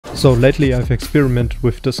So lately I've experimented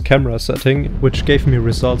with this camera setting, which gave me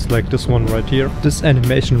results like this one right here. This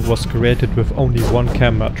animation was created with only one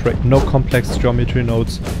camera tray, no complex geometry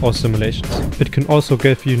nodes or simulations. It can also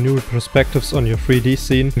give you new perspectives on your 3D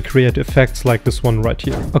scene and create effects like this one right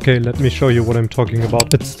here. Okay, let me show you what I'm talking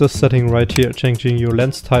about. It's this setting right here, changing your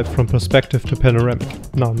lens type from perspective to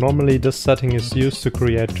panoramic. Now normally this setting is used to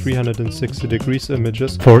create 360 degrees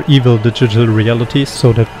images for evil digital realities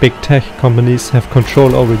so that big tech companies have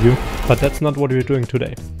control over you, but that's not what we're doing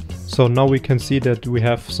today. So now we can see that we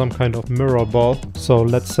have some kind of mirror ball. So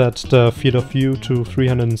let's set the field of view to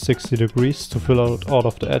 360 degrees to fill out all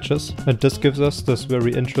of the edges. And this gives us this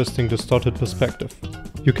very interesting distorted perspective.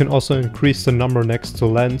 You can also increase the number next to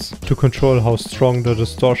lens to control how strong the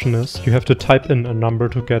distortion is. You have to type in a number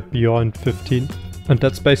to get beyond 15. And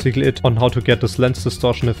that's basically it on how to get this lens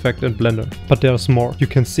distortion effect in Blender. But there's more. You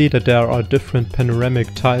can see that there are different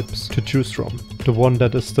panoramic types to choose from. The one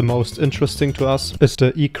that is the most interesting to us is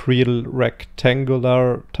the equal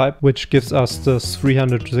rectangular type, which gives us this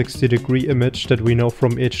 360 degree image that we know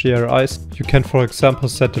from HDRIs. You can, for example,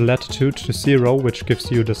 set the latitude to 0, which gives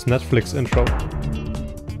you this Netflix intro.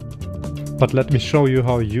 But let me show you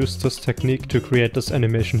how I use this technique to create this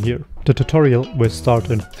animation here. The tutorial will start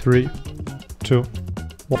in 3, 2,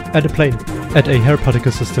 1. Add a plane. Add a hair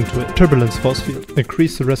particle system to it. Turbulence force field.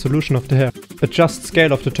 Increase the resolution of the hair. Adjust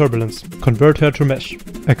scale of the turbulence. Convert hair to mesh.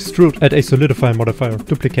 Extrude. Add a solidify modifier.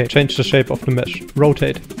 Duplicate. Change the shape of the mesh.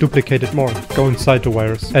 Rotate. Duplicate it more. Go inside the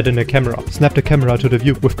wires. Add in a camera. Snap the camera to the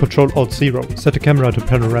view with Ctrl-Alt-0. Set the camera to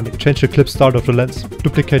panoramic. Change the clip start of the lens.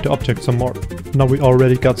 Duplicate the object some more. Now we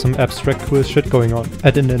already got some abstract cool shit going on.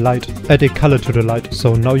 Add in a light. Add a color to the light.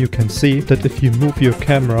 So now you can see that if you move your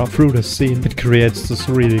camera through the scene, it creates this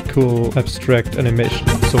really cool abstract animation.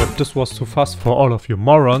 So if this was too fast for all of you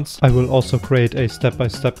morons, I will also create a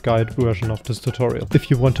step-by-step guide version of this tutorial.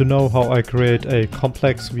 If you want to know how I create a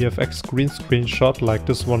complex VFX green screen shot like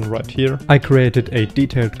this one right here, I created a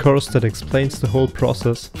detailed course that explains the whole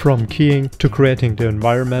process from keying to creating the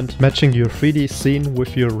environment, matching your 3D scene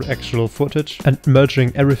with your actual footage and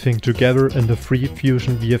merging everything together in the free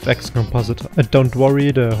Fusion VFX compositor. And don't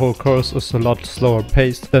worry, the whole course is a lot slower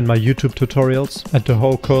paced than my YouTube tutorials, and the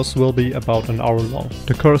whole course will be about an hour long.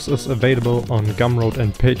 The course is available on Gumroad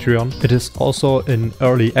and Patreon. It is also in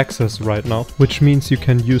early access right now, which means you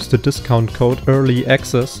can use the discount code early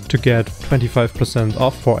access to get 25%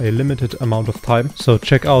 off for a limited amount of time. So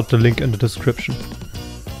check out the link in the description.